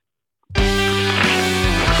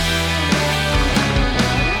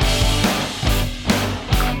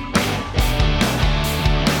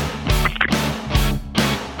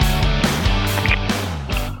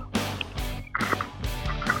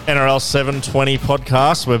NRL 720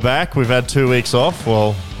 podcast. We're back. We've had 2 weeks off.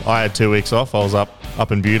 Well, I had 2 weeks off. I was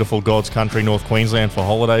up in beautiful God's country, North Queensland, for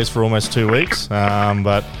holidays for almost 2 weeks.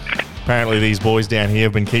 But apparently these boys down here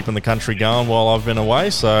have been keeping the country going while I've been away.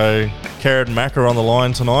 So Kerrod and Macca are on the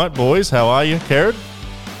line tonight. Boys, how are you, Kerrod?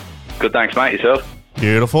 Good, thanks, mate. Yourself?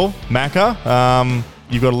 Beautiful. Macca,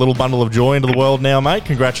 you've got a little bundle of joy into the world now, mate.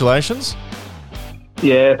 Congratulations.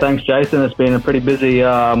 Yeah, thanks, Jason. It's been a pretty busy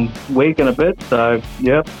week and a bit, so,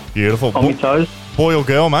 yeah. Beautiful. On my toes. Boy or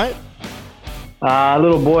girl, mate?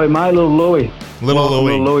 Little boy, mate, little Louis. Little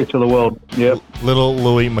Louis to the world, yep. Little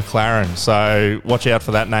Louis McLaren. So watch out for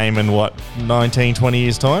that name in, 19, 20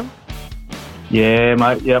 years' time? Yeah,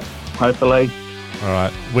 mate, yep, hopefully. All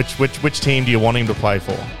right. Which team do you want him to play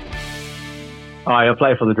for? He'll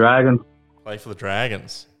play for the Dragons. Play for the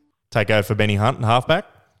Dragons. Take over for Benny Hunt and halfback?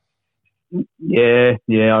 Yeah,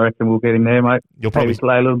 I reckon we'll get him there, mate. You'll probably maybe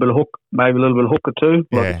play a little bit of hook, maybe a little bit of hooker too,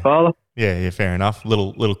 like his father. Yeah, fair enough.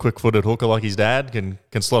 Little quick-footed hooker like his dad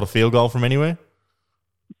can slot a field goal from anywhere.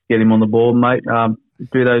 Get him on the ball, mate.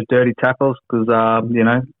 Do those dirty tackles because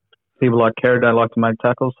people like Kerrod don't like to make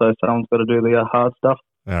tackles, so someone's got to do the hard stuff.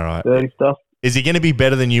 All right, dirty stuff. Is he going to be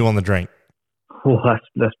better than you on the drink? Well,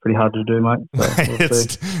 that's pretty hard to do, mate.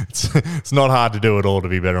 So it's not hard to do at all to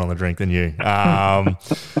be better on the drink than you.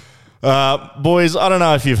 Boys, I don't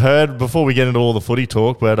know if you've heard, before we get into all the footy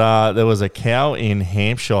talk, but there was a cow in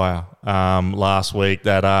Hampshire last week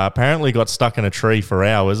that apparently got stuck in a tree for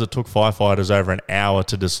hours. It took firefighters over an hour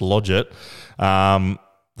to dislodge it. The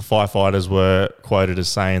firefighters were quoted as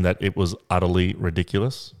saying that it was utterly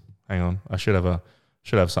ridiculous. Hang on, I should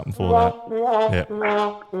have something for that. Yeah,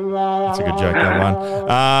 that's a good joke, that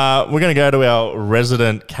one. We're going to go to our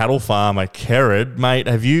resident cattle farmer, Kerrod. Mate,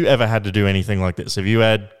 have you ever had to do anything like this? Have you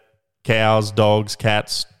had cows, dogs,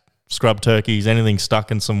 cats, scrub turkeys, anything stuck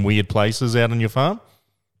in some weird places out on your farm?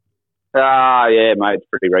 Yeah, mate, it's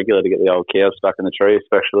pretty regular to get the old cows stuck in the tree,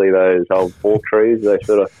 especially those old fork trees. They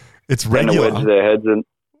sort of it's regular. Wedge their heads in.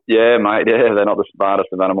 Yeah, mate, yeah, they're not the smartest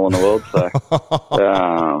of animal in the world, so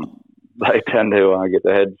they tend to get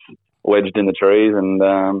their heads wedged in the trees and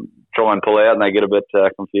try and pull out, and they get a bit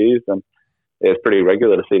confused. And yeah, it's pretty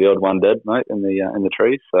regular to see the odd one dead, mate, in the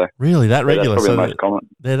trees. So really, that regular? That's probably the most common.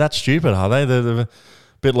 They're that stupid, are they? They're a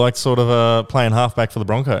bit like sort of playing halfback for the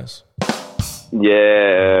Broncos.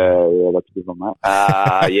 Yeah, that's a good one, mate.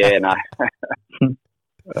 Yeah, no.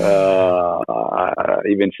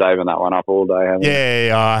 You've been saving that one up all day, haven't you?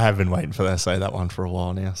 Yeah, I have been waiting for that to say that one for a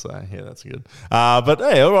while now. So yeah, that's good. But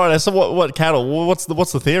hey, all right. So what cattle? What's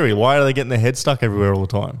the theory? Why are they getting their heads stuck everywhere all the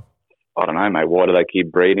time? I don't know, mate. Why do they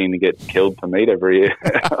keep breeding to get killed for meat every year?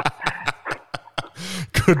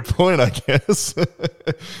 Good point, I guess.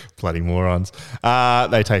 Bloody morons.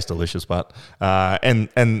 They taste delicious, but and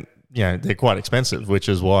they're quite expensive, which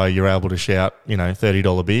is why you're able to shout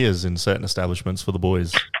 $30 beers in certain establishments for the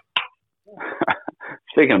boys.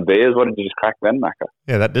 Speaking of beers, what did you just crack then, Macca?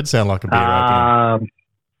 Yeah, that did sound like a beer opening.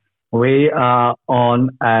 We are on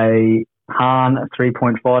a Hahn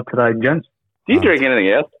 3.5 today, gents. Do you drink anything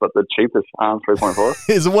else but the cheapest 3.4?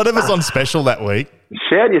 Is it whatever's on special that week?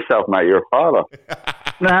 Shout yourself, mate. You're a father.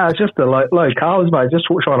 No, it's just the low carbs, mate. Just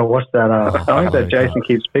trying to watch that. I think that Jason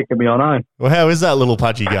keeps picking me on. Well, how is that little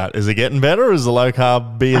pudgy gut? Is it getting better? Or is the low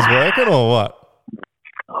carb beers working, or what?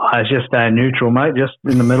 It's just staying neutral, mate. Just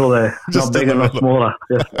in the middle there. Not bigger, not smaller.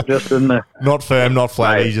 Just in there. Not firm, not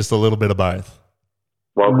flabby. Mate, just a little bit of both.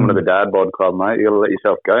 Welcome to the Dad Bod Club, mate. You got to let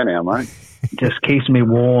yourself go now, mate. Just keeps me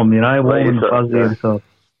warm, warm and fuzzy and stuff.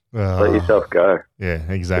 Let yourself go. Yeah,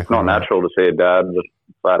 exactly. It's not natural to see a dad with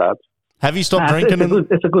flat abs. Have you stopped drinking?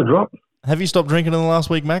 It's a good drop. Have you stopped drinking in the last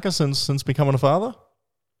week, Macca, since becoming a father?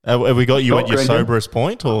 Have we got you at your soberest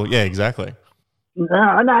point? Or yeah, exactly. No,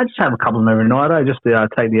 I just have a couple of them every night. I just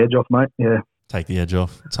take the edge off, mate. Yeah. Take the edge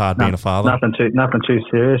off. It's hard being a father. Nothing too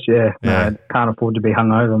serious. Yeah. No, can't afford to be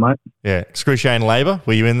hungover, mate. Yeah. Excruciating labour.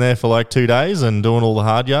 Were you in there for like 2 days and doing all the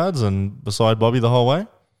hard yards and beside Bobby the whole way?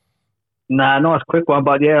 Nah, nice quick one,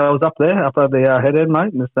 but yeah, I was up there, up at the head end,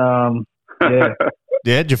 mate. Just, yeah.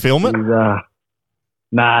 Yeah, did you film it?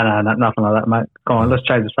 Nah, nothing like that, mate. Come on, let's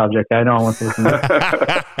change the subject, eh? No one wants to listen to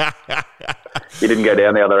it. You didn't go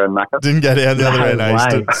down the other end, Macca? Didn't go down the other end,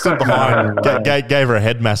 eh? Stood behind. Gave her a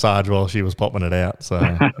head massage while she was popping it out. So,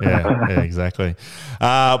 yeah, exactly.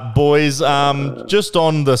 Boys, just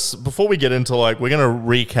on this, before we get into, we're going to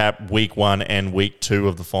recap week 1 and week 2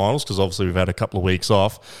 of the finals, because obviously we've had a couple of weeks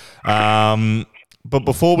off. But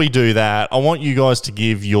before we do that, I want you guys to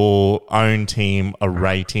give your own team a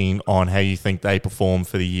rating on how you think they perform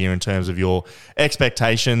for the year in terms of your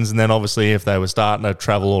expectations. And then obviously if they were starting to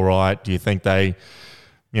travel all right, do you think they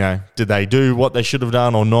did they do what they should have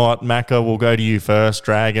done or not? Macca, we'll go to you first.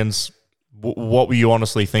 Dragons, what were you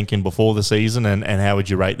honestly thinking before the season, and how would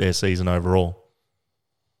you rate their season overall?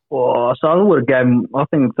 Well, so I would have given them, I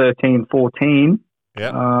think, 13, 14.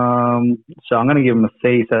 Yeah. So I'm going to give them a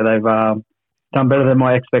C. So they've done better than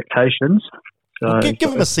my expectations. So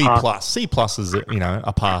give them a C plus. C plus is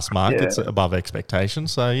a pass mark. Yeah. It's above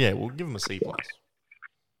expectations. So yeah, we'll give them a C plus.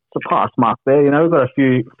 It's a pass mark there. We've got a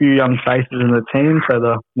few young faces in the team. So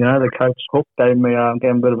the coach Hook gave me a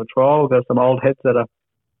bit of a trial. We've got some old heads that are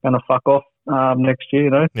going to fuck off next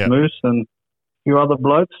year. Moose and a few other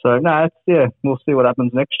blokes. So we'll see what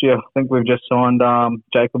happens next year. I think we've just signed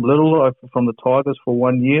Jacob Little from the Tigers for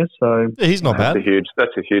 1 year. So yeah, he's not bad.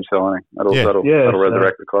 That's a huge signing. That'll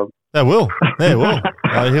resurrect the club. That will. Yeah, it will.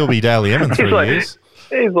 He'll be Daly M in 3 years.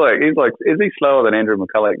 He's like, is he slower than Andrew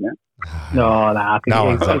McCulloch now? No, I think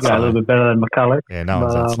he's a little bit better than McCulloch. Yeah, no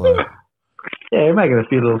one's that slow. Yeah, we're making a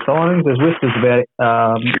few little signings. There's whispers about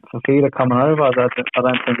Fafita coming over. I don't think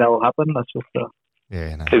that will happen. That's just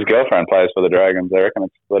his girlfriend plays for the Dragons. I reckon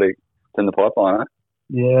it's in the pipeline, eh?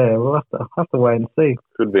 Yeah, we'll have to wait and see.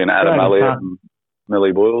 Could be an Adam Elliott and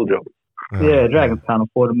Millie Boyle job. Yeah, Dragons can't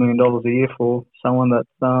afford $1 million a year for someone that's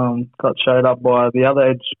got showed up by the other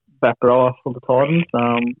edge back rower for the Titans,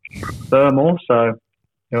 Burmore. So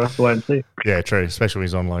we'll have to wait and see. Yeah, true. Especially when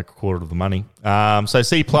he's on like a quarter of the money. So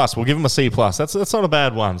C plus, we'll give him a C plus. That's not a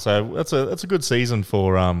bad one. So that's a good season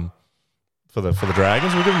for the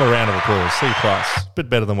Dragons. We'll give them a round of applause. C plus, bit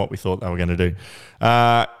better than what we thought they were going to do.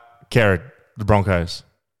 Kerrod, the Broncos.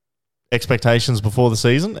 Expectations before the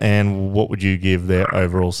season, and what would you give their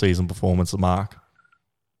overall season performance a mark?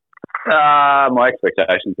 My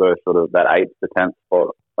expectations were sort of that 8th to 10th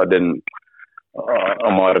spot. I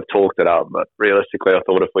might have talked it up, but realistically, I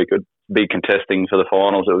thought if we could be contesting for the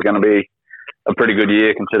finals, it was going to be a pretty good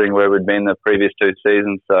year considering where we'd been the previous 2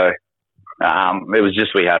 seasons. So it was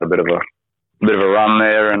just we had a bit of a run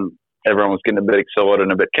there, and everyone was getting a bit excited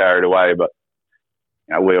and a bit carried away. But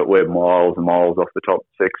we're miles and miles off the top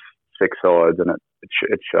six sides, and it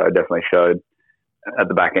definitely showed at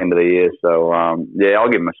the back end of the year. So I'll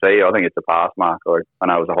give them a C. I think it's a pass mark. I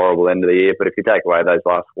know it was a horrible end of the year, but if you take away those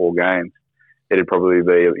last 4 games, it'd probably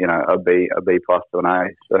be a B plus to an A.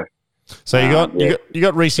 So you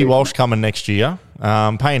got Reece Walsh coming next year.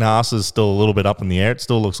 Payne Haas is still a little bit up in the air. It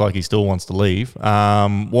still looks like he still wants to leave.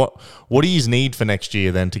 What do you need for next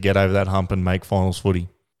year then to get over that hump and make finals footy?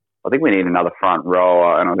 I think we need another front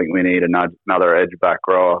rower, and I think we need another edge back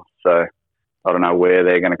rower. So I don't know where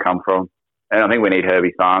they're going to come from. And I think we need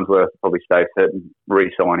Herbie Farnsworth to probably stay fit and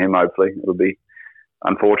re-sign him, hopefully. It'll be,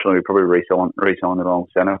 unfortunately, we probably re-sign the wrong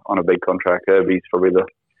centre on a big contract. Herbie's probably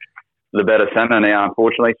the better centre now,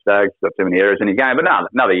 unfortunately. Stagg's got too many errors in his game. But no,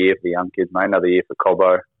 another year for the young kids, mate. Another year for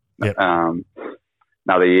Cobbo. Yep.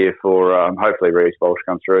 Another year for, hopefully, Reece Walsh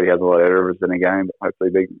comes through. He has a lot of errors in the game, but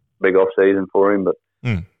hopefully big off-season for him. But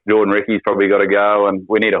Jordan Ricky's probably got to go, and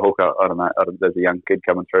we need a hooker. I don't know. There's a young kid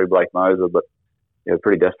coming through, Blake Moser, but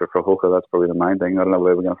pretty desperate for a hooker. That's probably the main thing. I don't know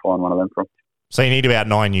where we're going to find one of them from. So you need about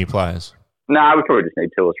 9 new players? No, we probably just need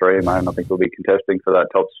 2 or 3, mate. And I think we'll be contesting for that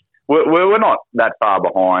top. We're not that far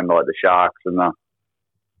behind, like the Sharks and the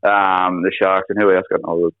Sharks and who else got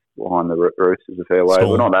behind the Roosters a fair way. Storm.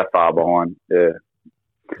 We're not that far behind. Yeah.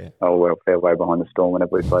 Oh, we're a fair way behind the Storm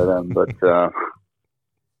whenever we play them, but.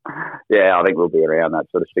 I think we'll be around that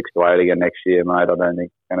sort of 6 to 8 again next year, mate. I don't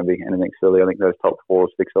think it's going to be anything silly. I think those top 4 or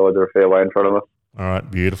 6 sides are a fair way in front of us. All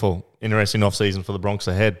right, beautiful. Interesting off-season for the Bronx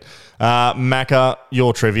ahead. Macca,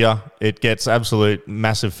 your trivia. It gets absolute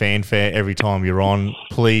massive fanfare every time you're on.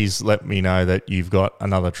 Please let me know that you've got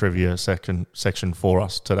another trivia section for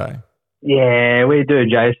us today. Yeah, we do,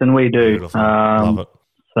 Jason. We do. Beautiful. Love it.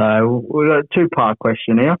 So we've got a 2-part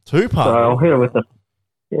question here. 2-part? So I'll hit it with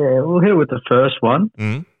we'll hit it with the first one.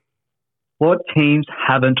 Mm. What teams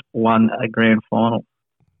haven't won a grand final?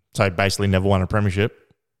 So basically never won a premiership?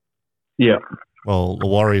 Yeah. Well, the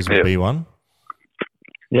Warriors would be one.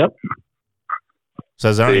 Yep. So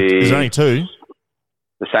is there only 2?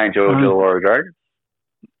 The St. George or the Warrior Dragons?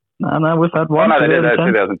 No, we've had one. Oh, no, they did that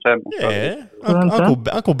 2010. Yeah.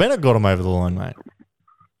 Uncle Bennett got him over the line, mate.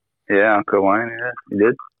 Yeah, Uncle Wayne, he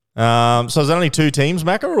did. So is there only 2 teams,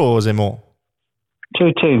 Macca, or is there more?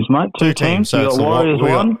 2 teams, mate. 2 teams. So you got Warriors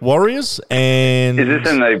one. Warriors and... Is this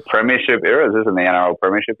in the Premiership era? Is this in the NRL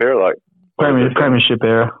Premiership era? Premiership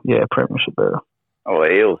era. Yeah, Premiership era. Oh,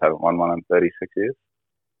 the Eels haven't won one in 36 years.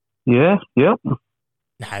 Yeah, yep. No,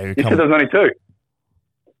 you said there's only 2.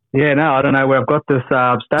 Yeah, no, I don't know where I've got this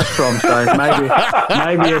stats from, so maybe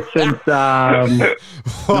it's since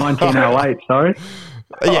 1908, sorry.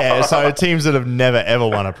 Yeah, so teams that have never ever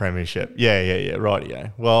won a premiership. Yeah, right. Yeah.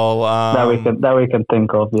 Well, that we can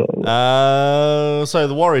think of. Yeah. So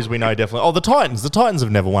the Warriors we know definitely. Oh, the Titans. The Titans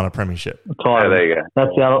have never won a premiership. Yeah, there you go.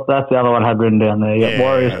 That's the other one I had written down there. Yeah,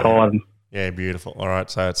 Warriors, Titans. Yeah, beautiful. All right,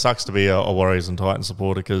 so it sucks to be a Warriors and Titans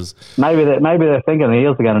supporter because maybe they're thinking the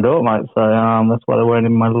Eels are going to do it, mate. So that's why they weren't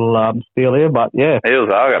in my little spiel here. But yeah, Eels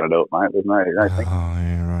are going to do it, mate. There's no think. Oh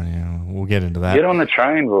yeah, right. Yeah, we'll get into that. Get on the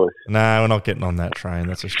train, boys. No, we're not getting on that train.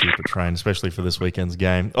 That's a stupid train, especially for this weekend's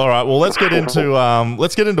game. All right, well let's get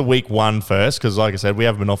into week 1 first because, like I said, we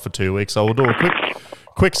haven't been off for 2 weeks, so we'll do a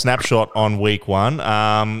quick snapshot on week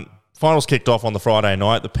 1. Finals kicked off on the Friday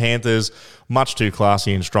night. The Panthers, much too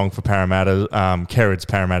classy and strong for Parramatta. Kerrod's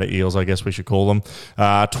Parramatta Eels, I guess we should call them.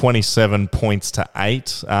 27 points to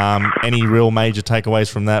 8. Any real major takeaways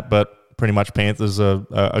from that? But pretty much Panthers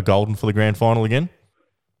are golden for the grand final again.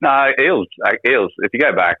 No, Eels. If you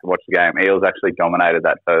go back and watch the game, Eels actually dominated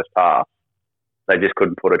that first half. They just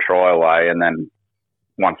couldn't put a try away, and then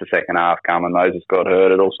once the second half came and Moses got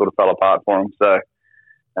hurt, it all sort of fell apart for them. So.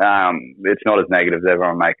 It's not as negative as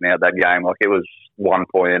everyone making out that game. Like, it was 1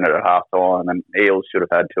 point in it at half time, and Eels should have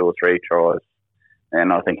had 2 or 3 tries.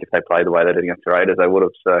 And I think if they played the way they did against the Raiders, they would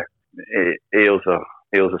have. So Eels are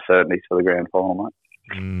certainties for the grand final, mate.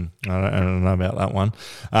 I don't know about that one.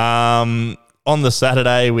 On the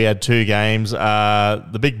Saturday, we had 2 games.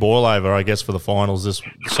 The big boil over, I guess, for the finals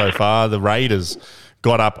so far. The Raiders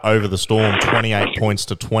got up over the Storm 28 points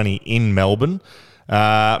to 20 in Melbourne.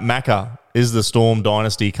 Macca, is the Storm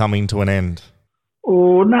dynasty coming to an end?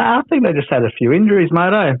 Oh, no, I think they just had a few injuries,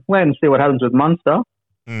 mate. Wait and see what happens with Munster.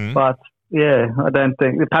 But, yeah, I don't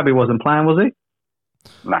think... Pappy wasn't playing, was he?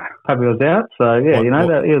 Nah. Pappy was out, so, yeah,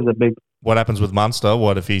 that is a big... What happens with Munster?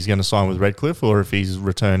 What if he's going to sign with Redcliffe or if he's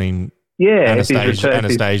returning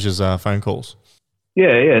Anastasia's phone calls?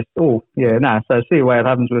 Yeah. Oh, yeah, no. So see what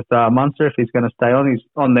happens with Munster if he's going to stay on. He's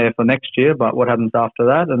on there for next year, but what happens after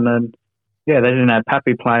that? And then... Yeah, they didn't have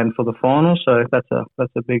Pappy playing for the final, so that's a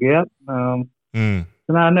big out. No,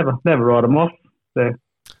 never write them off. They're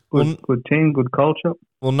good team, good culture.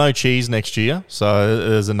 Well, no Cheese next year, so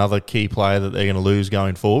there's another key player that they're going to lose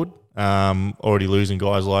going forward. Already losing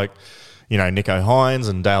guys like, Nico Hines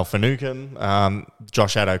and Dale Finucane,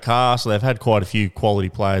 Josh Addo-Carr, so they've had quite a few quality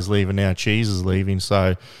players leaving now. Cheese is leaving,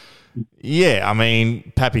 so... Yeah, I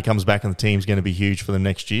mean, Pappy comes back and the team's going to be huge for them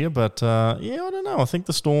next year, but I don't know. I think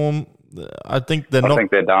the Storm... I think they're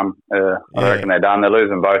done. I reckon they're done. They're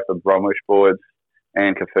losing both the Bromwich boards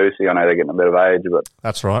and Kafusi. I know they're getting a bit of age, but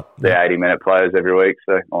that's right. They're 80-minute players every week,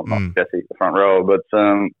 so not Jesse the front row, but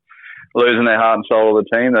losing their heart and soul of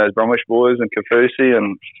the team. Those Bromwich boys and Kafusi,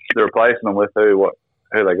 and they're replacing them with who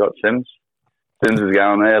they got? Sims. Sims is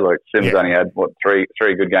going there. Like Sims only had three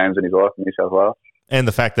good games in his life in New South Wales. And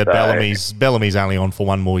the fact that Bellamy's only on for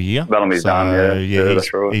 1 more year. Bellamy's done,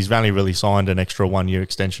 he's only really signed an extra 1-year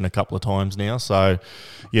extension a couple of times now. So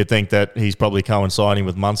you'd think that he's probably coinciding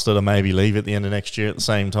with Munster to maybe leave at the end of next year at the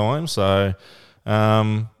same time. So,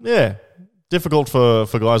 difficult for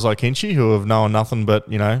guys like Hinchy who have known nothing but,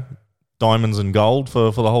 diamonds and gold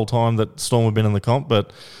for the whole time that Storm have been in the comp,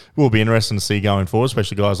 but will be interesting to see going forward,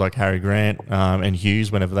 especially guys like Harry Grant and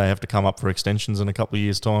Hughes whenever they have to come up for extensions in a couple of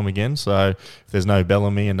years' time again. So if there's no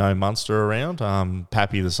Bellamy and no Munster around,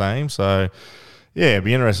 Pappy the same. So yeah, it'd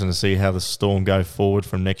be interesting to see how the Storm go forward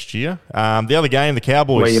from next year. The other game, the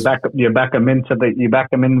Cowboys. Well, you back them into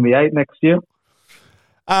the 8 next year.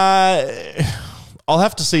 I'll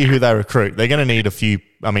have to see who they recruit. They're going to need a few.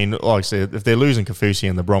 I mean, like I said, if they're losing Kafusi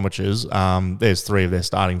and the Bromwiches, there's 3 of their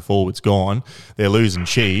starting forwards gone. They're losing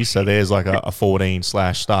Cheese, so there's like a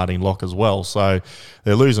 14/starting lock as well. So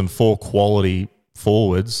they're losing 4 quality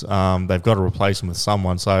forwards. They've got to replace them with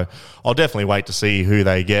someone. So I'll definitely wait to see who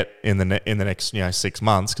they get in the next 6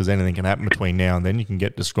 months, because anything can happen between now and then. You can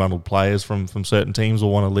get disgruntled players from certain teams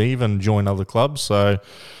will want to leave and join other clubs. So.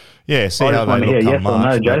 Yeah, see how they look come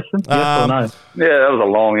March. Yes or no, Jason? Yes or no? Yeah, that was a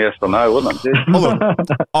long yes or no, wasn't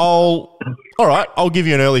it? All right, I'll give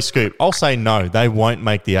you an early scoop. I'll say no, they won't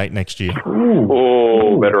make the 8 next year.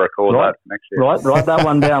 Better record that next year. Write that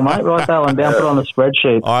one down, mate. Write that one down, put it on the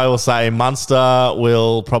spreadsheet. I will say Munster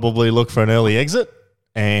will probably look for an early exit,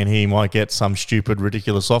 and he might get some stupid,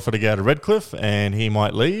 ridiculous offer to go to Redcliffe, and he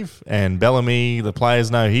might leave. And Bellamy, the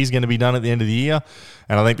players know he's going to be done at the end of the year.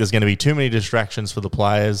 And I think there's going to be too many distractions for the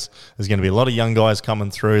players. There's going to be a lot of young guys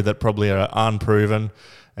coming through that probably are unproven.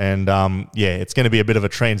 And, it's going to be a bit of a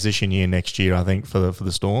transition year next year, I think, for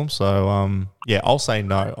the Storm. So, I'll say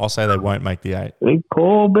no. I'll say they won't make the 8. Big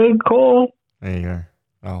call. There you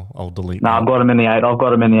go. I'll delete that. No, I've got them in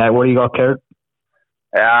the 8. What do you got, Kerrod?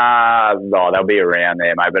 No, they'll be around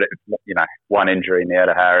there, mate. But one injury now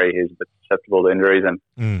to Harry, who's a bit susceptible to injuries,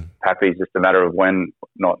 and Pappy's just a matter of when,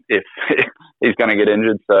 not if, he's going to get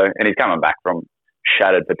injured. So, and he's coming back from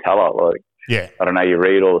shattered patella. Like, I don't know. You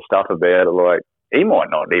read all the stuff about it. Like, he might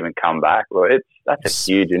not even come back. Like, that's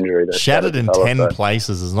a huge injury. Shattered in 10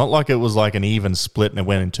 places. It's not like it was like an even split and it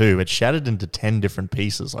went in 2. It's shattered into 10 different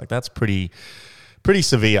pieces. Like, that's pretty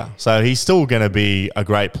severe. So he's still going to be a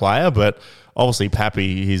great player, but obviously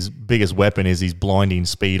Pappy, his biggest weapon is his blinding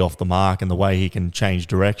speed off the mark and the way he can change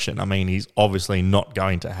direction. I mean, he's obviously not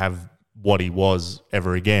going to have what he was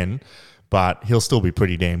ever again, but he'll still be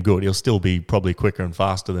pretty damn good. He'll still be probably quicker and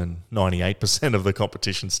faster than 98% of the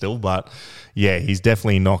competition still. But, yeah, he's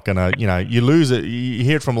definitely not going to, you lose it. You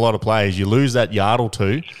hear it from a lot of players. You lose that yard or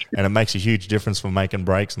two, and it makes a huge difference for making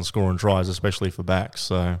breaks and scoring tries, especially for backs.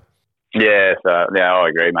 So, yeah, I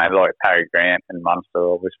agree, mate. Like Harry Grant and Munster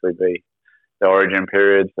will obviously be the Origin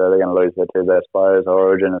period, so they're going to lose their 2 best players.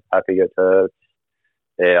 Origin, if Pappy gets hurt,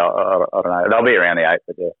 I don't know. They'll be around the 8th,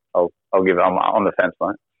 but yeah, I'll give it. I'm on the fence,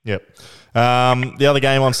 mate. Yep. The other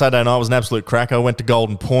game on Saturday night was an absolute cracker. Went to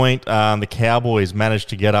Golden Point. The Cowboys managed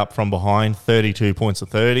to get up from behind, 32 points to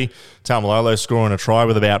 30. Taumalolo scoring a try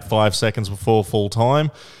with about 5 seconds before full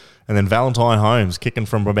time. And then Valentine Holmes kicking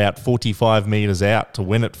from about 45 metres out to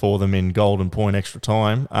win it for them in Golden Point extra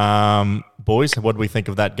time. Boys, what do we think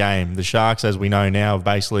of that game? The Sharks, as we know now, have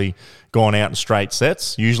basically gone out in straight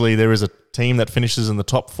sets. Usually there is a team that finishes in the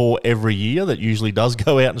top 4 every year that usually does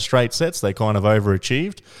go out in straight sets. They kind of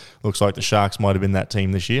overachieved. Looks like the Sharks might have been that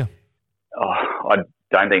team this year. I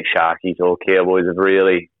don't think Sharkies or Cowboys have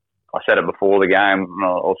really... I said it before the game,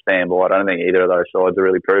 I'll stand by. I don't think either of those sides have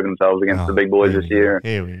really proven themselves against the big boys this year.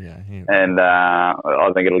 Here we go. And I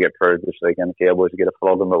think it'll get proved this weekend. The Cowboys will get a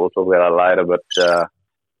flogging, but we'll talk about that later. But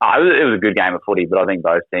it was a good game of footy, but I think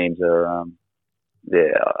both teams are, I don't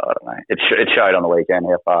know. It showed on the weekend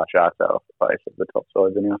how far Sharks are off the face of the top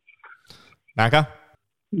sides anyway. Macca?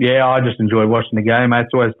 Yeah, I just enjoyed watching the game, mate.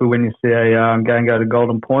 It's always good when you see a game go to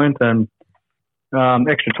Golden Point and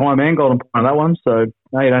extra time and Golden Point on that one. So,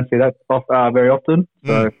 no, you don't see that very often.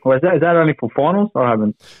 So, is that only for finals? I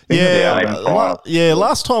haven't.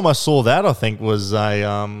 Last time I saw that, I think was I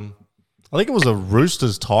think it was a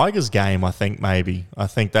Roosters Tigers game. I think maybe. I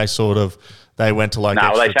think they went to like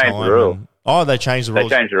extra they changed time. The rule. They changed the rules.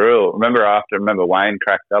 They changed the rule. Remember Wayne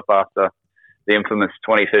cracked up after the infamous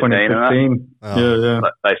 2015. Yeah.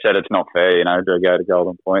 They said it's not fair, to go to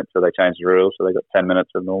Golden Point, so they changed the rules. So they got 10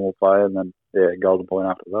 minutes of normal play, and then Golden Point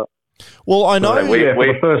after that. Well, I know. For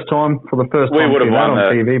the first time, we would have won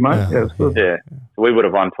on TV, mate. Yeah, we would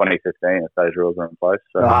have won 2015 if those rules were in place.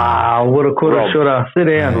 So. Woulda, coulda, shoulda. Sit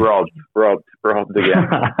down. Robbed again.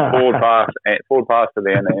 forward pass to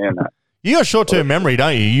the end. You got short-term memory,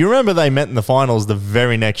 don't you? You remember they met in the finals the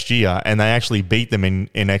very next year, and they actually beat them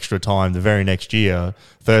in extra time the very next year.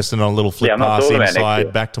 Thurston on a little flip pass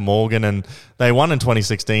inside, back to Morgan, and they won in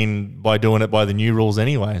 2016 by doing it by the new rules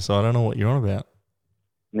anyway, so I don't know what you're on about.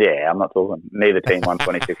 Yeah, I'm not talking. Neither team won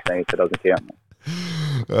 2016, so it doesn't count.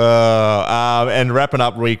 And wrapping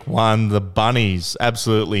up week 1, the Bunnies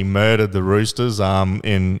absolutely murdered the Roosters I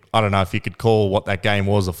don't know if you could call what that game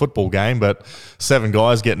was a football game, but 7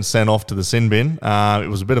 guys getting sent off to the sin bin. It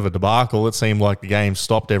was a bit of a debacle. It seemed like the game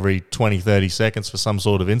stopped every 20-30 seconds for some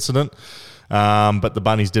sort of incident. But the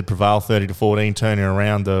Bunnies did prevail 30-14, turning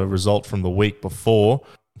around the result from the week before.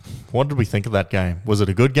 What did we think of that game? Was it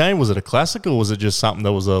a good game? Was it a classic, or was it just something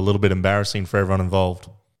that was a little bit embarrassing for everyone involved?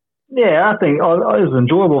 Yeah, I think it was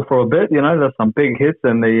enjoyable for a bit. There's some big hits,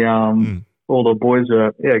 and all the boys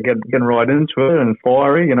are getting right into it and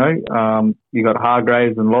fiery. You got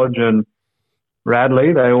Hargraves and Lodge and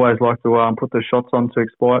Radley. They always like to put the shots on to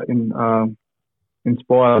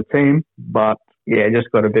inspire the team. But yeah, it just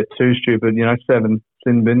got a bit too stupid. 7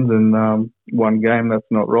 sin bins in one game. That's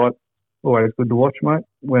not right. Always good to watch, mate,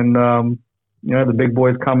 when the big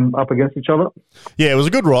boys come up against each other. Yeah, it was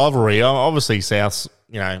a good rivalry. Obviously, South's,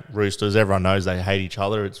 Roosters, everyone knows they hate each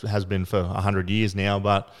other. It has been for 100 years now.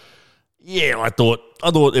 But, yeah, I thought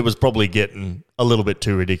it was probably getting a little bit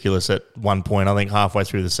too ridiculous at one point. I think halfway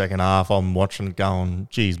through the second half, I'm watching it going,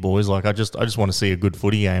 geez, boys, like I just want to see a good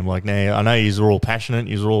footy game. Like, now, I know you're all passionate.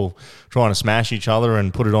 You're all trying to smash each other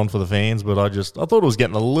and put it on for the fans. But I thought it was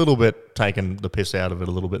getting a little bit, taking the piss out of it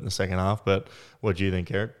a little bit in the second half. But what do you think,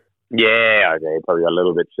 Kerrod? Yeah, okay, probably a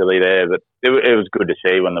little bit silly there, but it was good to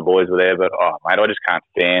see when the boys were there. But, mate, I just can't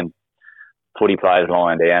stand footy players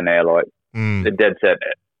lying down there. Like, the dead set,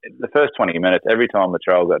 the first 20 minutes, every time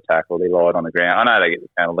Latrell got tackled, he lied on the ground. I know they get the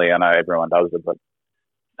penalty. I know everyone does it, but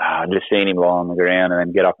just seeing him lie on the ground and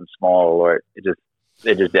then get up and smile, like, it just,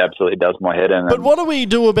 it just absolutely does my head in. But what do we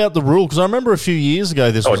do about the rule? Because I remember a few years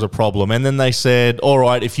ago this was a problem, and then they said, all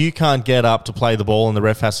right, if you can't get up to play the ball and the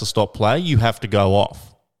ref has to stop play, you have to go off.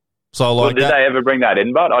 So like, did they ever bring that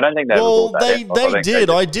in, Bud? I don't think they ever brought that in. They did.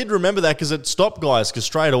 I did remember that because it stopped guys. Because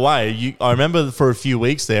straight away, I remember for a few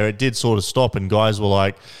weeks there, it did sort of stop, and guys were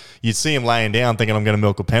like, you'd see them laying down thinking I'm going to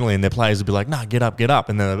milk a penalty, and their players would be like, nah, get up.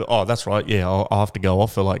 And then, oh, that's right. Yeah, I'll have to go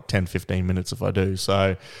off for like 10, 15 minutes if I do.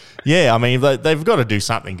 So, yeah, I mean, they've got to do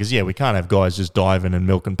something because, yeah, we can't have guys just diving and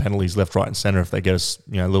milking penalties left, right and centre if they get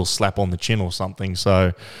a little slap on the chin or something.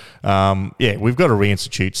 So, yeah, we've got to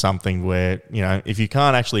reinstitute something where, if you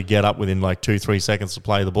can't actually get up within like 2-3 seconds to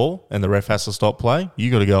play the ball and the ref has to stop play,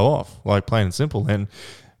 you got to go off, like plain and simple. And,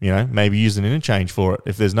 maybe use an interchange for it.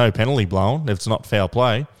 If there's no penalty blown, if it's not foul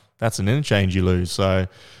play, that's an interchange you lose. So,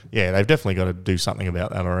 yeah, they've definitely got to do something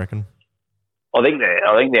about that, I reckon. I think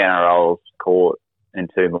the NRL's caught in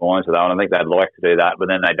two minds with that, and I think they'd like to do that, but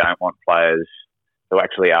then they don't want players who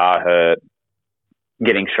actually are hurt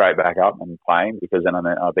getting straight back up and playing, because then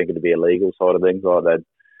I think it'd be a legal side of things. Like that,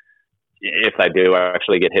 if they do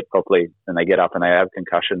actually get hit properly and they get up and they have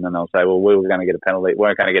concussion, then they'll say, well, we weren't going to get a penalty,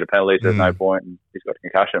 so there's no point, and he's got a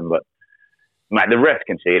concussion. But mate, the ref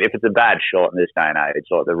can see it. If it's a bad shot in this day and age,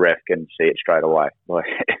 like the ref can see it straight away. Like,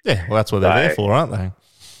 yeah, well, that's what they're there for, aren't they?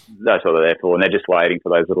 That's what they're there for, and they're just waiting for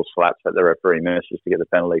those little slaps that the referee misses to get the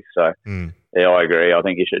penalty. So, yeah, I agree. I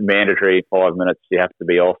think you should mandatory 5 minutes. You have to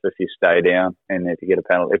be off if you stay down, and if you get a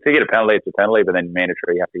penalty, it's a penalty. But then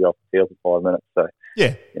mandatory, you have to go off the field for 5 minutes. So,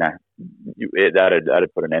 yeah,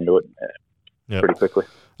 that'd put an end to it pretty quickly.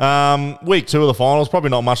 Week 2 of the finals, probably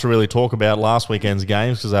not much to really talk about last weekend's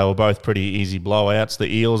games because they were both pretty easy blowouts.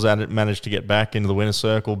 The Eels managed to get back into the winner's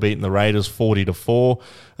circle, beating the Raiders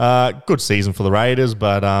 40-4. Good season for the Raiders,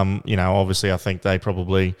 but obviously I think they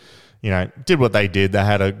probably did what they did. They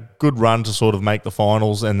had a good run to sort of make the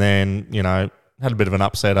finals, and then had a bit of an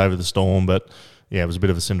upset over the Storm, but yeah, it was a bit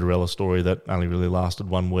of a Cinderella story that only really lasted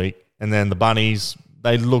 1 week. And then the Bunnies,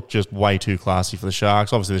 they looked just way too classy for the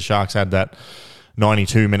Sharks. Obviously the Sharks had that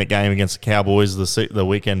 92-minute game against the Cowboys the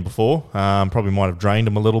weekend before. Probably might have drained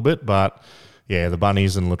them a little bit, but yeah, the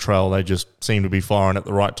Bunnies and Latrell, they just seem to be firing at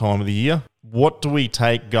the right time of the year. What do we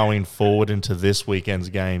take going forward into this weekend's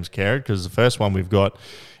games, Kerrod? Because the first one we've got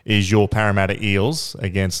is your Parramatta Eels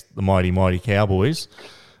against the mighty, mighty Cowboys.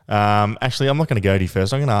 Actually, I'm not going to go to you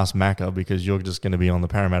first. I'm going to ask Macca because you're just going to be on the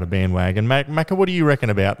Parramatta bandwagon. Macca, what do you reckon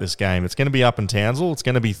about this game? It's going to be up in Townsville. It's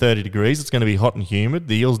going to be 30 degrees. It's going to be hot and humid.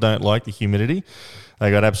 The Eels don't like the humidity.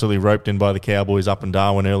 They got absolutely roped in by the Cowboys up in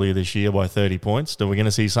Darwin earlier this year by 30 points. Are we going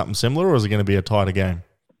to see something similar, or is it going to be a tighter game?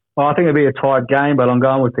 Well, I think it'll be a tight game, but I'm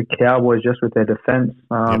going with the Cowboys just with their defence.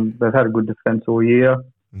 They've had a good defence all year.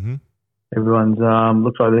 Mm-hmm. Everyone's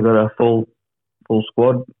looks like they've got a full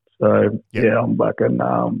squad. So, yeah, I'm backing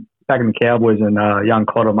the Cowboys and young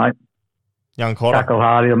Cotter, mate. Young Cotter. Tackle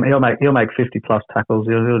hard. He'll make 50-plus tackles.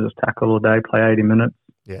 He'll just tackle all day, play 80 minutes.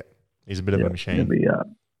 Yeah, he's a bit of a machine.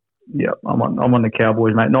 I'm on the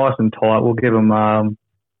Cowboys, mate. Nice and tight. We'll give them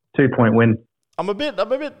 2-point win. I'm a bit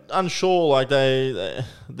unsure. Like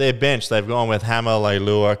their bench, they've gone with Hammer,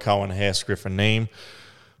 Leilua, Cohen, Hess, Griffin, Neem.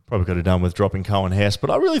 Probably could have done with dropping Cohen Hess, but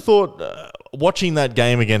I really thought watching that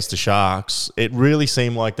game against the Sharks, it really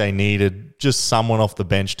seemed like they needed just someone off the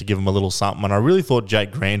bench to give them a little something, and I really thought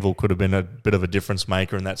Jake Granville could have been a bit of a difference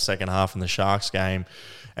maker in that second half in the Sharks game,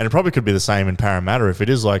 and it probably could be the same in Parramatta if it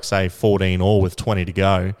is like, say, 14-all with 20 to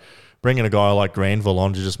go. Bringing a guy like Granville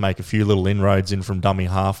on to just make a few little inroads in from dummy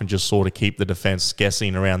half and just sort of keep the defence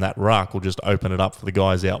guessing around that ruck will just open it up for the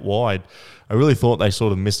guys out wide. I really thought they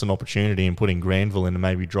sort of missed an opportunity in putting Granville in and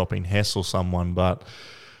maybe dropping Hess or someone. But,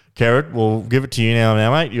 Kerrod, we'll give it to you now,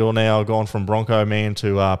 mate. You're now gone from Bronco man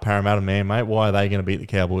to Parramatta man, mate. Why are they going to beat the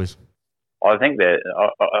Cowboys? I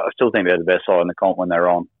still think they're the best side in the comp when they're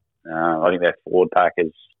on. I think their forward pack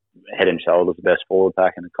is head and shoulders the best forward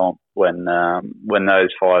pack in the comp when those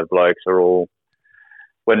five blokes are all,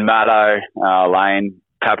 when Matto, Lane,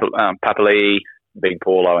 Papali, Big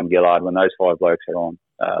Paulo and Gillard, when those five blokes are on,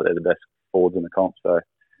 they're the best forwards in the comp. So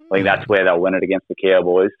I think that's where they'll win it against the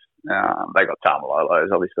Cowboys. They got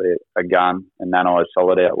Tamalolo's obviously a gun, and Nanai's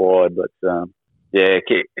solid out wide, but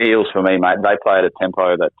Eels for me, mate, they play at a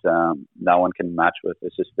tempo that no one can match with.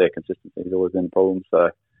 It's just their consistency has always been a problem. So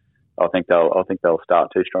I think they'll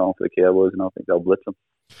start too strong for the Cowboys, and I think they'll blitz them.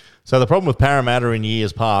 So the problem with Parramatta in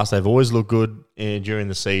years past, they've always looked good during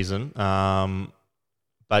the season,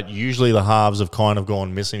 but usually the halves have kind of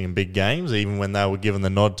gone missing in big games, even when they were given the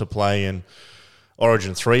nod to play in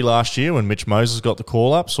Origin 3 last year when Mitch Moses got the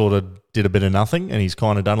call-up, sort of did a bit of nothing, and he's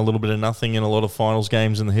kind of done a little bit of nothing in a lot of finals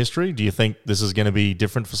games in the history. Do you think this is going to be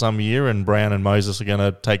different for some year, and Brown and Moses are going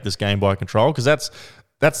to take this game by control? Because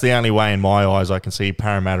that's the only way in my eyes I can see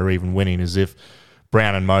Parramatta even winning, is if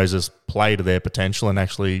Brown and Moses play to their potential and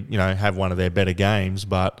actually, have one of their better games.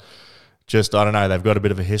 But just, I don't know, they've got a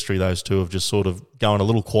bit of a history, those two, of just sort of going a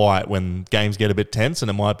little quiet when games get a bit tense and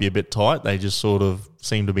it might be a bit tight. They just sort of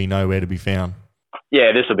seem to be nowhere to be found.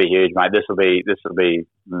 Yeah, this will be huge, mate. This will be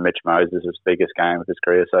Mitch Moses' biggest game of his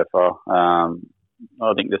career so far.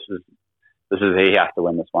 I think this is he has to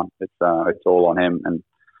win this one. It's all on him, and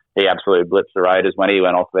he absolutely blitzed the Raiders when he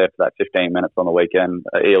went off there for that 15 minutes on the weekend.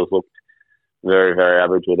 Eels looked very, very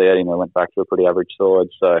average without him. They went back to a pretty average side.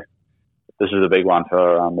 So this is a big one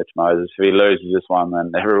for Mitch Moses. If he loses this one,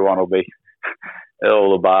 then everyone will be,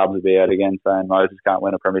 all the barbs will be out again saying Moses can't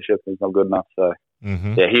win a premiership. He's not good enough. So,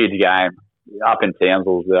 yeah, huge game. Up in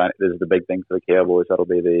Townsville, this is the big thing for the Cowboys. That'll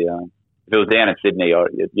be if it was down in Sydney,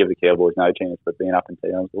 you'd give the Cowboys no chance, but being up in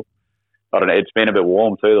Townsville, I don't know. It's been a bit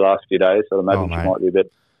warm too the last few days, so I imagine she might be a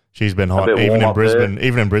bit. She's been hot, even in Brisbane.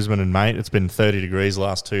 Even in Brisbane, and mate, it's been 30 degrees the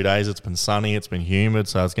last 2 days. It's been sunny, it's been humid,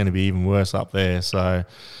 so it's going to be even worse up there. So,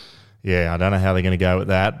 yeah, I don't know how they're going to go with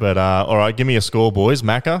that. But all right, give me a score, boys.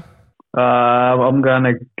 Macca? I'm going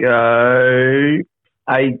to go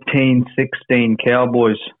 18-16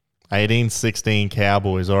 Cowboys. 18-16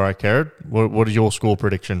 Cowboys. All right, Kerrod, what is your score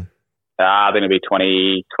prediction? I think it'll be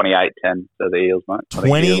 28-10 to the Eels, mate.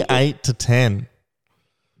 28-10.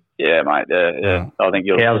 Yeah, mate. Yeah. I think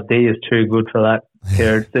Cows D is too good for that.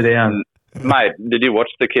 Kerrod, sit down. Mate, did you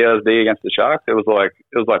watch the Cows D against the Sharks? It was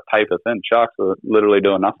like paper thin. Sharks were literally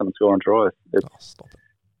doing nothing and scoring tries. Stop it.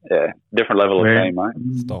 Yeah, different level of team,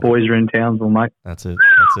 mate. Boys are in Townsville, mate. That's it.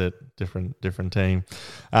 Different team.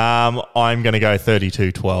 I'm going to go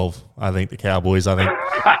 32-12. I think the Cowboys. I think.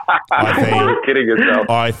 You're kidding yourself.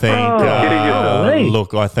 I think.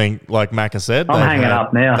 Look, I think, like Macca said, I'm hanging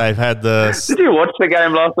up now. They've had the. Did you watch the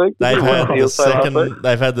game last week?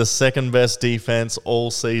 They've had the second best defense all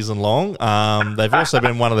season long. They've also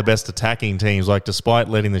been one of the best attacking teams. Like, despite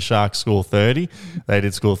letting the Sharks score 30, they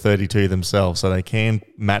did score 32 themselves. So they can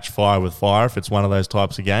match fire with fire if it's one of those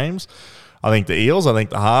types of games. I think the Eels, I think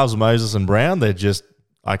the halves, Moses and Brown,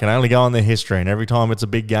 I can only go on their history, and every time it's a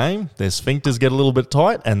big game, their sphincters get a little bit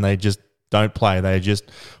tight and they just don't play. They just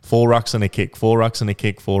 4 rucks and a kick, 4 rucks and a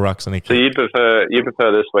kick, 4 rucks and a kick. So you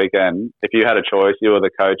prefer this weekend, if you had a choice, you were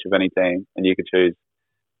the coach of any team and you could choose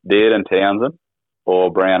Beard and Townsend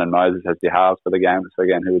or Brown and Moses as your halves for the game this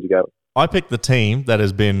weekend, who would you go with? I picked the team that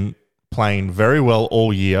has been playing very well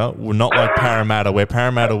all year. We're not like Parramatta, where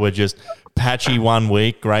Parramatta were just patchy one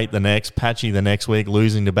week, great the next, patchy the next week,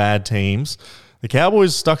 losing to bad teams. The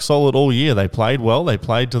Cowboys stuck solid all year. They played well. They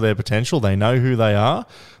played to their potential. They know who they are.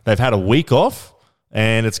 They've had a week off,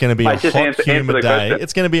 and it's going to be a hot, humid day.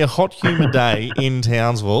 It's going to be a hot, humid day in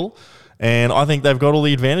Townsville, and I think they've got all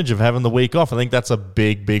the advantage of having the week off. I think that's a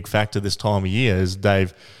big, big factor this time of year. Is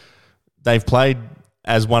they've played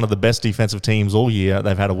as one of the best defensive teams all year.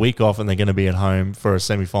 They've had a week off, and they're going to be at home for a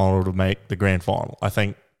semi-final to make the grand final. I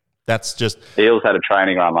think that's just... Eels had a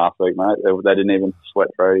training run last week, mate. They didn't even sweat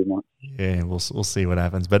through, mate. Yeah, we'll see what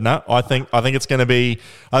happens. But no, I think it's going to be...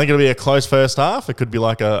 I think it'll be a close first half. It could be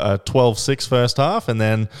like a 12-6 first half, and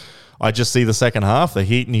then I just see the second half, the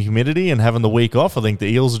heat and the humidity, and having the week off. I think the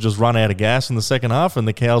Eels will just run out of gas in the second half, and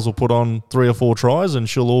the Cows will put on 3 or 4 tries, and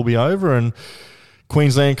she'll all be over, and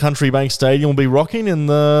Queensland Country Bank Stadium will be rocking, and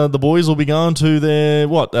the boys will be going to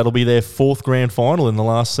that'll be their 4th grand final in the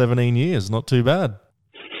last 17 years. Not too bad.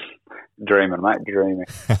 Dreaming, mate, dreaming.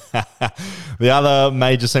 The other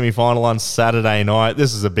major semi-final on Saturday night,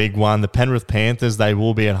 this is a big one. The Penrith Panthers, they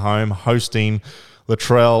will be at home hosting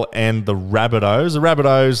Latrell and the Rabbitohs. The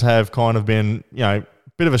Rabbitohs have kind of been,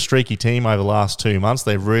 bit of a streaky team over the last 2 months.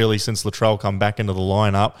 They've really, since Latrell come back into the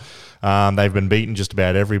lineup, they've been beating just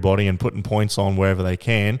about everybody and putting points on wherever they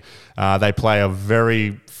can. They play a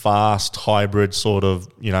very fast hybrid sort of,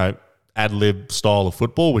 ad-lib style of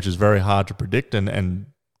football, which is very hard to predict and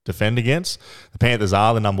defend against. The Panthers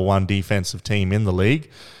are the number 1 defensive team in the league.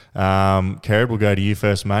 Kerrod, we'll go to you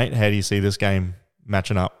first, mate. How do you see this game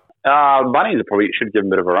matching up? Bunnies probably should give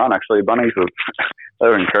them a bit of a run, actually. Bunnies they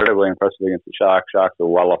were incredibly impressive against the Sharks. Sharks were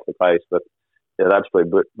well off the pace, but yeah, they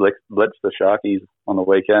absolutely blitzed the Sharkies on the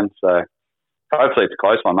weekend. So hopefully it's a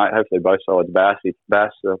close one, mate. Hopefully both sides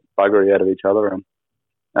bash the buggery out of each other. And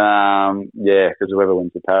because whoever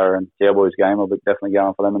wins the Para and Cowboys game will be definitely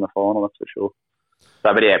going for them in the final, that's for sure.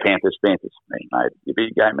 So, but yeah, Panthers, mate. You'd be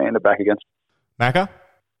a game man to back against. Macca?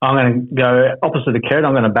 I'm going to go opposite of Kerrod.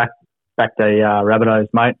 I'm going to back back the Rabbitohs,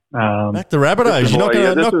 mate. Back the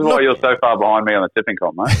Rabbitohs. This is why you're so far behind me on the tipping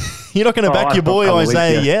comp, mate. You're not going to back your boy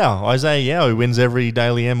Isaiah Yao. Isaiah Yao, who wins every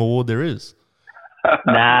Daily M award there is.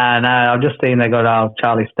 Nah. I've just seen they got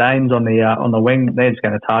Charlie Staines on the wing. They're just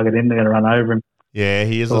going to target him. They're going to run over him. Yeah,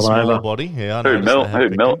 he is a smaller body. Yeah, Milne's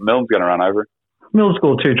going to run over him. Milne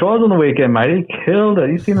scored 2 tries on the weekend, mate. He killed it.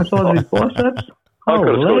 You seen the size of his biceps? I could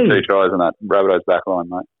have scored 2 tries on that Rabbitohs back line,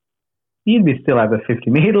 mate. You'd be still over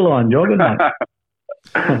 50-metre line jogging, mate.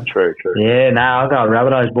 True. Yeah, I'll go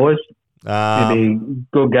Rabbitohs, boys. It'll be a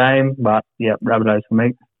good game, but, yeah, Rabbitohs for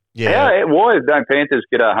me. Yeah. Why don't Panthers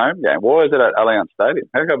get a home game? Why is it at Allianz Stadium?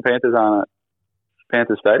 How come Panthers aren't at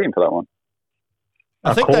Panthers Stadium for that one?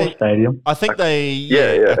 I think they just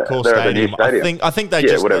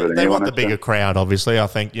they want the bigger crowd, obviously. I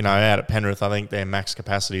think, out at Penrith, I think their max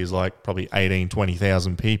capacity is like probably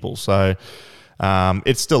 20,000 people. So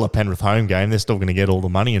it's still a Penrith home game. They're still going to get all the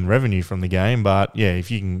money and revenue from the game. But, yeah, if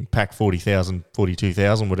you can pack 40,000,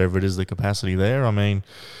 42,000, whatever it is, the capacity there, I mean,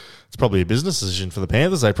 it's probably a business decision for the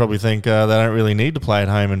Panthers. They probably think they don't really need to play at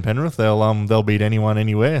home in Penrith. They'll beat anyone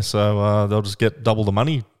anywhere. So they'll just get double the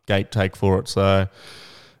money gate take for it. So,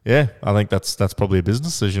 yeah, I think that's probably a business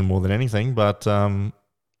decision more than anything. But,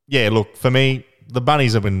 yeah, look, for me, the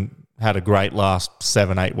Bunnies have had a great last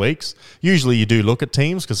 7-8 weeks. Usually you do look at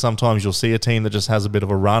teams because sometimes you'll see a team that just has a bit of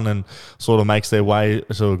a run and sort of makes their way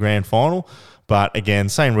to a grand final. But again,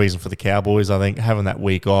 same reason for the Cowboys. I think having that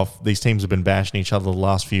week off, these teams have been bashing each other the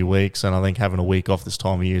last few weeks, and I think having a week off this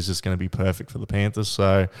time of year is just going to be perfect for the Panthers.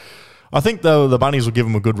 So I think the Bunnies will give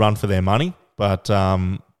them a good run for their money. But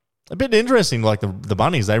a bit interesting, like the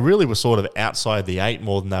Bunnies, they really were sort of outside the 8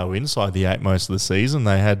 more than they were inside the 8 most of the season.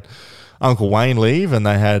 They had Uncle Wayne leave, and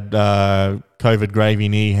they had COVID gravy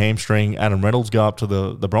knee hamstring Adam Reynolds go up to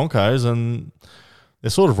the Broncos, and they're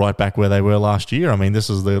sort of right back where they were last year. I mean, this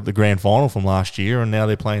is the grand final from last year, and now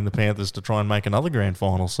they're playing the Panthers to try and make another grand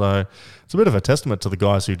final. So it's a bit of a testament to the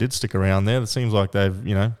guys who did stick around there. It seems like they've,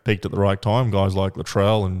 peaked at the right time. Guys like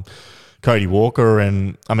Latrell and Cody Walker,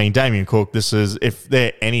 and I mean, Damien Cook, if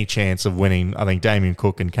they're any chance of winning, I think Damien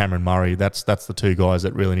Cook and Cameron Murray, that's the 2 guys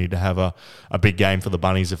that really need to have a big game for the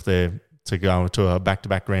Bunnies if they're to go to a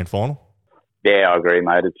back-to-back grand final. Yeah, I agree,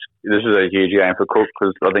 mate. This is a huge game for Cook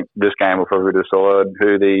because I think this game will probably decide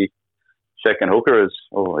who the second hooker is,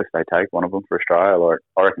 or if they take one of them for Australia. Like,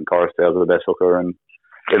 I reckon Coruscant's the best hooker in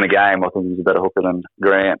the game. I think he's a better hooker than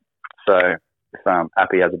Grant. So if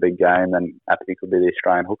Appy has a big game, then Appy could be the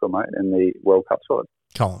Australian hooker, mate, in the World Cup side.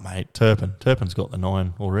 Come on, mate. Turpin's got the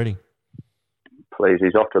 9 already. Please,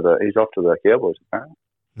 he's off to the Cowboys, apparently.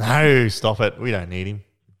 No, stop it. We don't need him.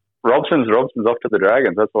 Robson's off to the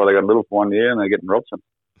Dragons. That's why they got Little for 1 year and they're getting Robson.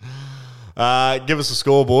 Give us a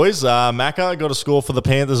score, boys. Macca, got a score for the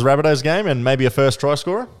Panthers-Rabbitohs game and maybe a first try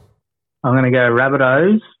scorer? I'm going to go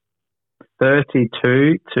Rabbitohs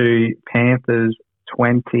 32 to Panthers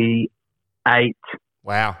 28.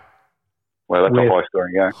 Wow. Well, that's a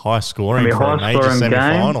high-scoring game. High scoring for a major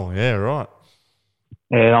semi-final. Yeah, right.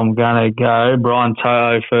 Yeah, I'm going to go Brian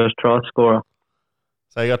Toho, first try scorer.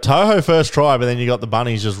 So you got Toho first try, but then you got the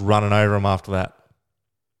Bunnies just running over him after that.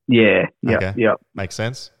 Yeah. Makes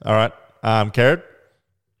sense. All right. Kerrod?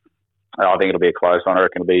 I think it'll be a close one. I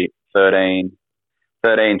reckon it'll be 13-12.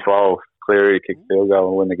 Cleary kick field goal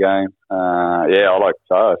and win the game. I like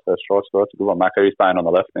Toho first try scorer. It's a good one. Macca, he's playing on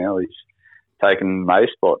the left now. He's taken May's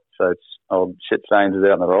spot. So it's old shit Sains is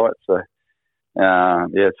out on the right. So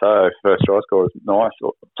Toho first try scorer is nice.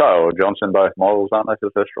 Toho or Johnson, both models, aren't they, for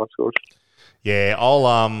the first try scorers? Yeah,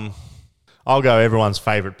 I'll go everyone's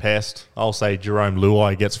favourite pest. I'll say Jerome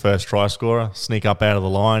Luai gets first try scorer. Sneak up out of the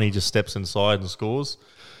line. He just steps inside and scores.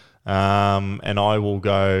 And I will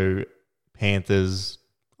go Panthers.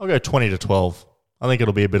 I'll go 20-12. I think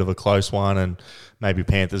it'll be a bit of a close one, and maybe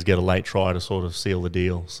Panthers get a late try to sort of seal the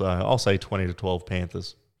deal. So I'll say 20-12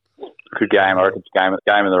 Panthers. Good game. I reckon it's game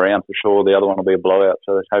of the round for sure. The other one will be a blowout.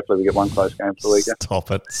 So hopefully we get one close game for the weekend.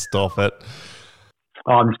 Stop it.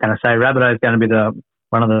 I'm just going to say Rabbitohs is going to be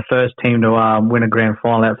one of the first team to win a grand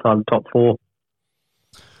final outside the top 4.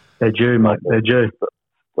 They're due, mate. They're due.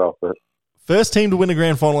 Well, first team to win a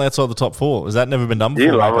grand final outside the top 4. Has that never been done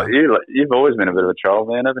before? You've always been a bit of a child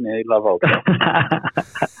man, haven't you? You love old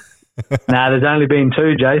there's only been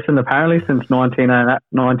 2, Jason, apparently, since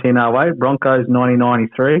 1908. Broncos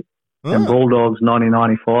 1993 and Bulldogs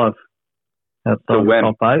 1995. That's the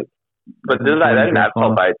top 8. But they didn't have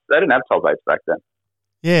top 8s. They didn't have top 8s back then.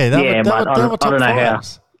 Yeah, I don't know how.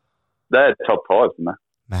 They had top 5s, didn't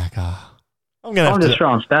they? Macca. I'm just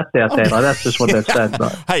throwing stats out there. Like, that's just what they've said.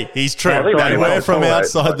 But. Hey, he's true. They were from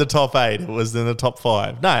outside the top 8. It was in the top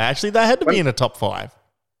 5. No, actually, they had to be in the top 5.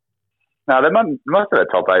 No, they must have had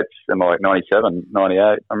top 8s in like 97, 98.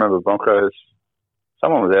 I remember Broncos.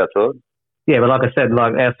 Someone was outside. Yeah, but like I said,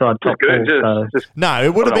 like outside top four. No,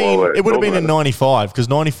 it would have been. It would have been in 95 because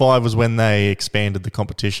 95 was when they expanded the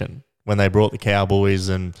competition. When they brought the Cowboys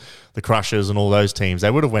and the Crushers and all those teams, they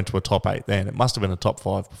would have went to a top 8 then. It must have been a top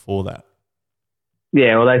 5 before that.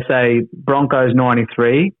 Yeah, well, they say Broncos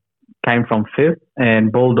 93 came from 5th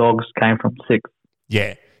and Bulldogs came from 6th.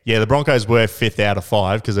 Yeah. Yeah, the Broncos were 5th out of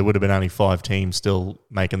 5 because there would have been only 5 teams still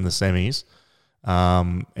making the semis.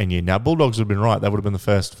 And now Bulldogs would have been right. That would have been the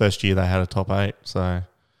first year they had a top 8. So,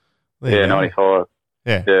 95.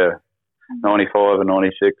 Yeah. 95 and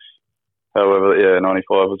 96. However, 95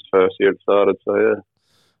 was the first year it started. So, yeah.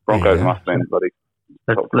 Broncos must have been bloody.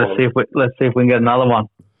 Let's see if we can get another one.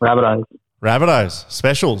 Rabbitohs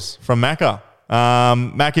specials from Macca.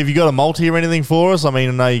 Macca, have you got a multi or anything for us? I mean,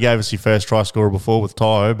 I know you gave us your first try scorer before with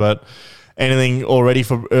Tyro, but anything already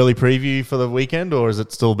for early preview for the weekend, or is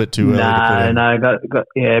it still a bit too early? No,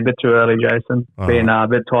 a bit too early, Jason. Being a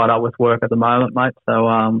bit tied up with work at the moment, mate. So,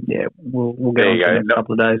 we'll get on to in a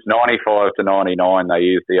couple of days. 95 to 99, they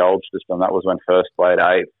used the old system. That was when first played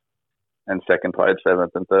 8th and second played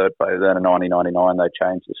 7th and third played. Then in 99, they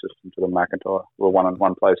changed the system to the McIntyre. Well,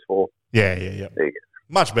 one plays 4. Yeah.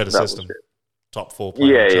 Much better system. Top 4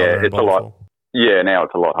 players. Yeah, it's a lot. Yeah, now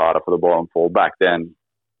it's a lot harder for the bottom 4. Back then,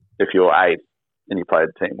 if you're 8 and you played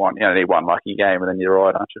team 1, you only need one lucky game and then you're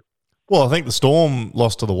right, aren't you? Well, I think the Storm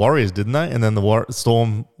lost to the Warriors, didn't they? And then the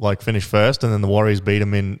Storm finished first, and then the Warriors beat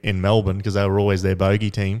them in Melbourne because they were always their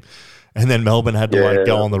bogey team. And then Melbourne had to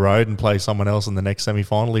go on the road and play someone else in the next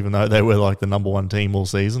semi-final, even though they were like the number 1 team all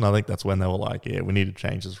season. I think that's when they were like, we need to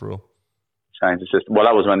change this rule. Change the system. Well,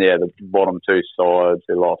 that was when the bottom 2 sides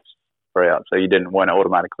who lost were out, so you didn't win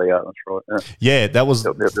automatically out. That's right. Yeah, that was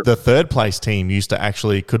the third place team used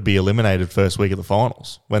to could be eliminated first week of the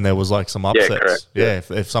finals when there was like some upsets. Yeah, correct. Yeah,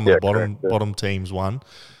 if some of the bottom teams won.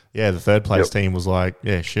 Yeah, the third place team was like,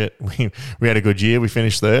 shit, we had a good year, we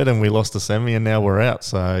finished third and we lost the semi and now we're out.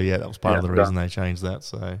 So, yeah, that was part of the reason they changed that.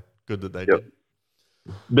 So, good that they did.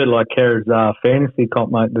 A bit like Kerrod's fantasy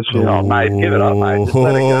comp, mate, this year. Oh, mate, give it up, mate. Just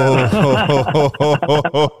let it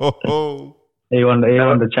go. He wanted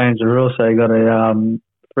to change the rules, so he got a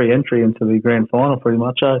free entry into the grand final pretty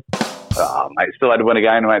much, eh? Oh, mate, still had to win a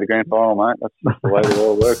game to make the grand final, mate. That's the way the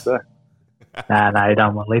world works, eh? No, he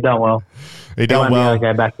done well. He done well. He done well.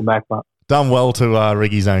 Go back to back, but done well to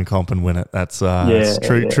rig his own comp and win it. That's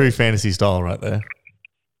true fantasy style right there.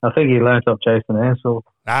 I think he learnt off Jason Ansell.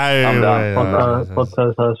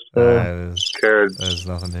 Podcast host. Kerrod. There's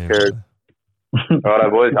nothing here. Righto,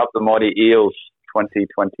 boys. Up the mighty Eels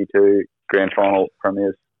 2022 grand final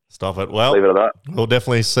premiers. Stop it. Well, leave it at that. We'll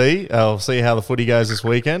definitely see. I'll see how the footy goes this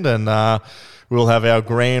weekend, and we'll have our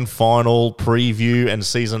grand final preview and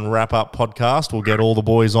season wrap-up podcast. We'll get all the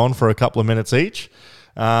boys on for a couple of minutes each.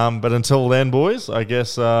 But until then, boys, I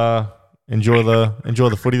guess enjoy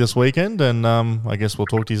the footy this weekend, and I guess we'll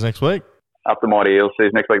talk to you next week. Up the mighty Eels. See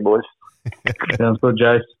you next week, boys. Sounds good,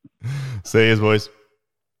 Jace. See you, boys.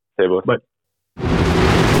 See you, boys. Bye.